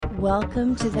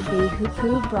Welcome to the Be Who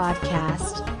Poo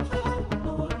broadcast.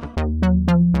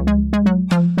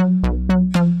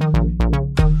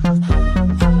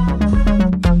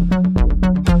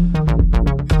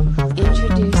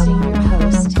 Introducing your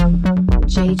host,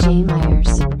 JJ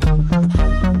Myers.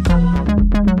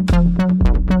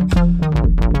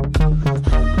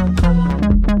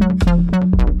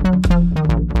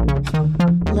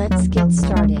 Let's get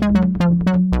started.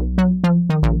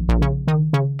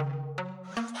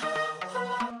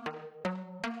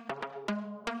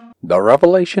 The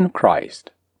revelation of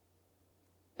Christ.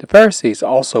 The Pharisees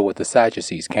also with the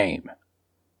Sadducees came,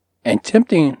 and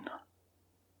tempting,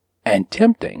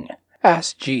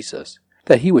 asked Jesus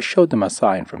that he would show them a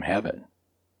sign from heaven.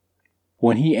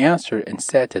 When he answered and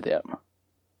said to them,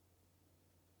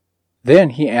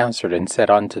 Then he answered and said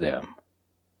unto them,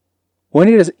 When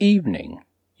it is evening,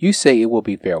 you say it will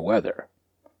be fair weather,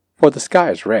 for the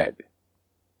sky is red.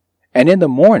 And in the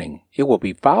morning it will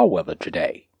be foul weather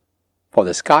today, for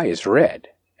the sky is red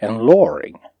and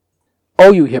lowering.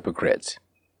 O you hypocrites!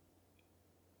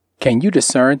 Can you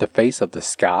discern the face of the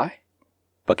sky,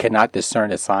 but cannot discern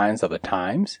the signs of the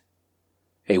times?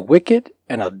 A wicked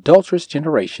and adulterous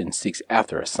generation seeks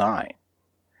after a sign,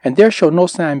 and there shall no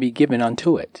sign be given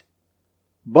unto it,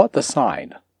 but the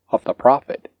sign of the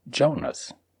prophet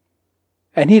Jonas.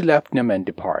 And he left them and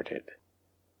departed.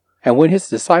 And when his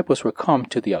disciples were come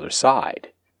to the other side,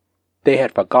 they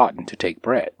had forgotten to take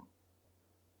bread.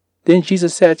 Then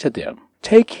Jesus said to them,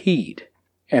 Take heed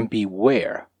and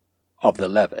beware of the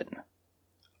leaven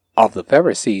of the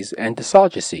Pharisees and the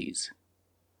Sadducees.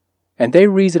 And they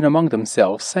reasoned among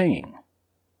themselves, saying,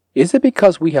 Is it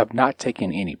because we have not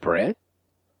taken any bread?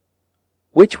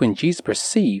 Which when Jesus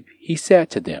perceived, he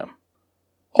said to them,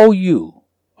 O you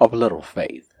of little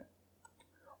faith,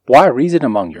 why reason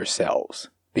among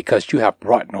yourselves, because you have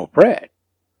brought no bread?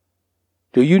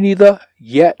 Do you neither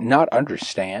yet not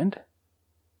understand?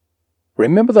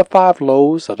 Remember the 5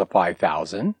 loaves of the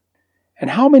 5,000, and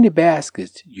how many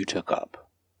baskets you took up?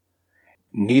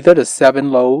 Neither the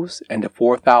 7 loaves and the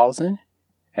 4,000,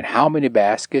 and how many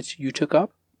baskets you took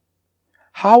up?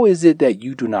 How is it that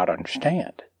you do not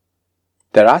understand?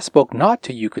 That I spoke not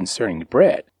to you concerning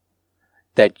bread,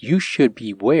 that you should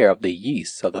beware of the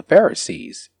yeast of the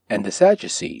Pharisees and the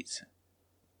Sadducees.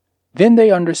 Then they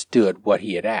understood what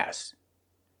he had asked.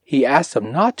 He asked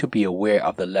them not to be aware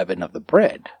of the leaven of the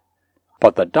bread,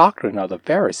 but the doctrine of the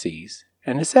Pharisees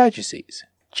and the Sadducees.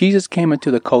 Jesus came into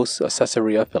the coast of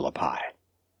Caesarea Philippi.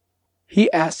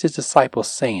 He asked his disciples,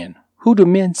 saying, Who do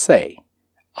men say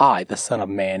I, the Son of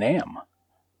Man, am?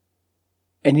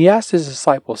 And he asked his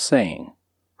disciples, saying,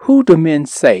 Who do men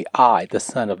say I, the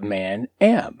Son of Man,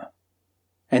 am?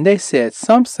 And they said,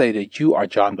 Some say that you are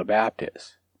John the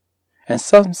Baptist, and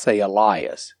some say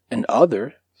Elias, and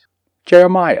others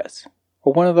Jeremiah,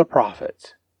 or one of the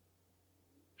prophets.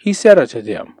 He said unto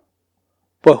them,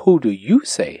 But who do you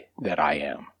say that I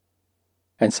am?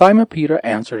 And Simon Peter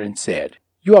answered and said,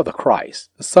 You are the Christ,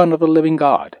 the Son of the living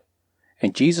God.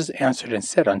 And Jesus answered and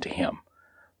said unto him,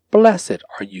 Blessed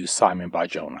are you, Simon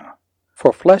Bar-Jonah,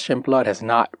 for flesh and blood has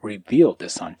not revealed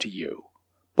this unto you,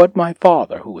 but my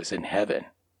Father who is in heaven.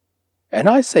 And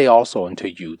I say also unto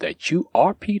you that you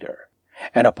are Peter,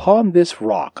 and upon this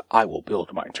rock I will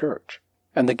build my church,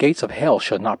 and the gates of hell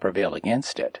shall not prevail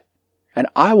against it. And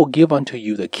I will give unto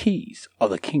you the keys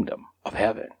of the kingdom of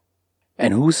heaven.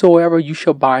 And whosoever you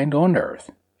shall bind on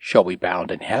earth shall be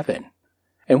bound in heaven,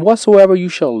 and whatsoever you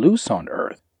shall loose on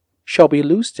earth shall be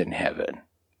loosed in heaven.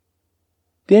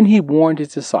 Then he warned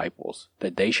his disciples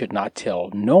that they should not tell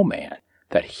no man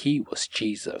that he was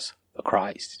Jesus the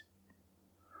Christ.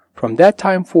 From that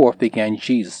time forth began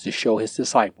Jesus to show his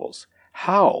disciples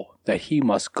how that he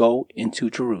must go into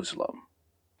Jerusalem,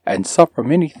 and suffer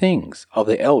many things of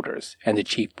the elders and the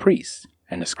chief priests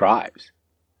and the scribes,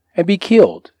 and be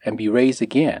killed and be raised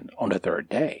again on the 3rd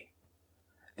day.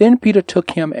 Then Peter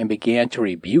took him and began to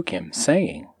rebuke him,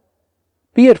 saying,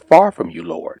 Be it far from you,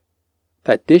 Lord,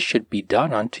 that this should be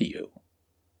done unto you.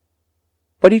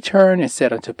 But he turned and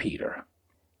said unto Peter,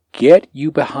 Get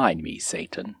you behind me,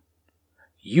 Satan.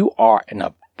 You are an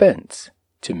offense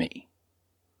to me,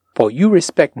 for you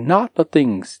respect not the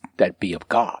things that be of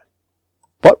God,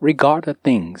 but regard the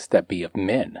things that be of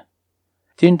men.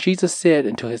 Then Jesus said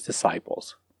unto his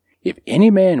disciples, If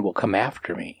any man will come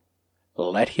after me,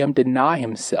 let him deny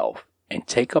himself, and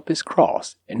take up his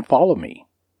cross, and follow me.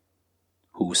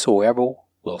 Whosoever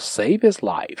will save his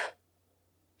life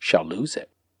shall lose it.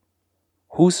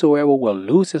 Whosoever will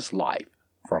lose his life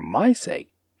for my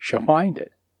sake shall find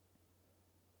it.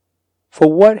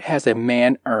 For what has a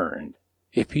man earned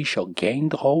if he shall gain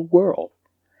the whole world,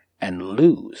 and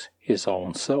lose his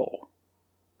own soul?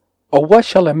 Or what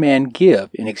shall a man give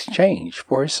in exchange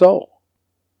for his soul?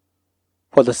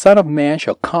 For the Son of Man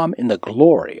shall come in the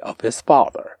glory of his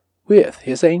Father with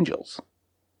his angels.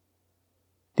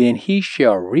 Then he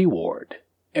shall reward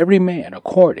every man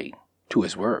according to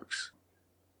his works.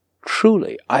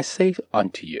 Truly I say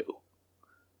unto you,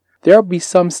 there be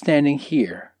some standing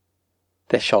here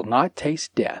that shall not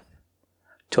taste death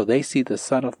till they see the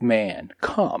Son of Man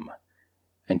come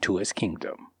into his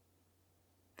kingdom.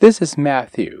 This is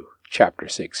Matthew chapter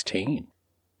 16.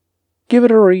 Give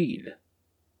it a read.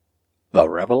 The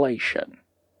Revelation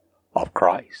of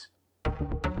Christ.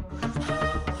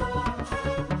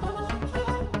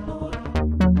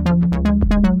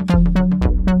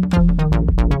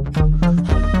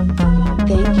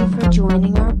 Thank you for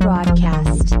joining our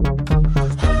broadcast.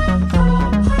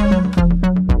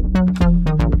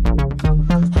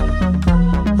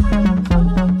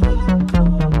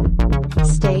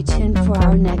 Stay tuned for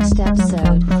our next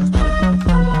episode.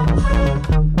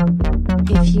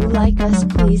 If you like us,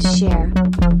 please share.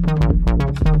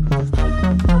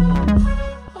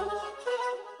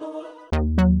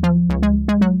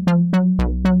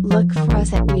 Look for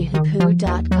us at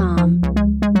wehoopoo.com.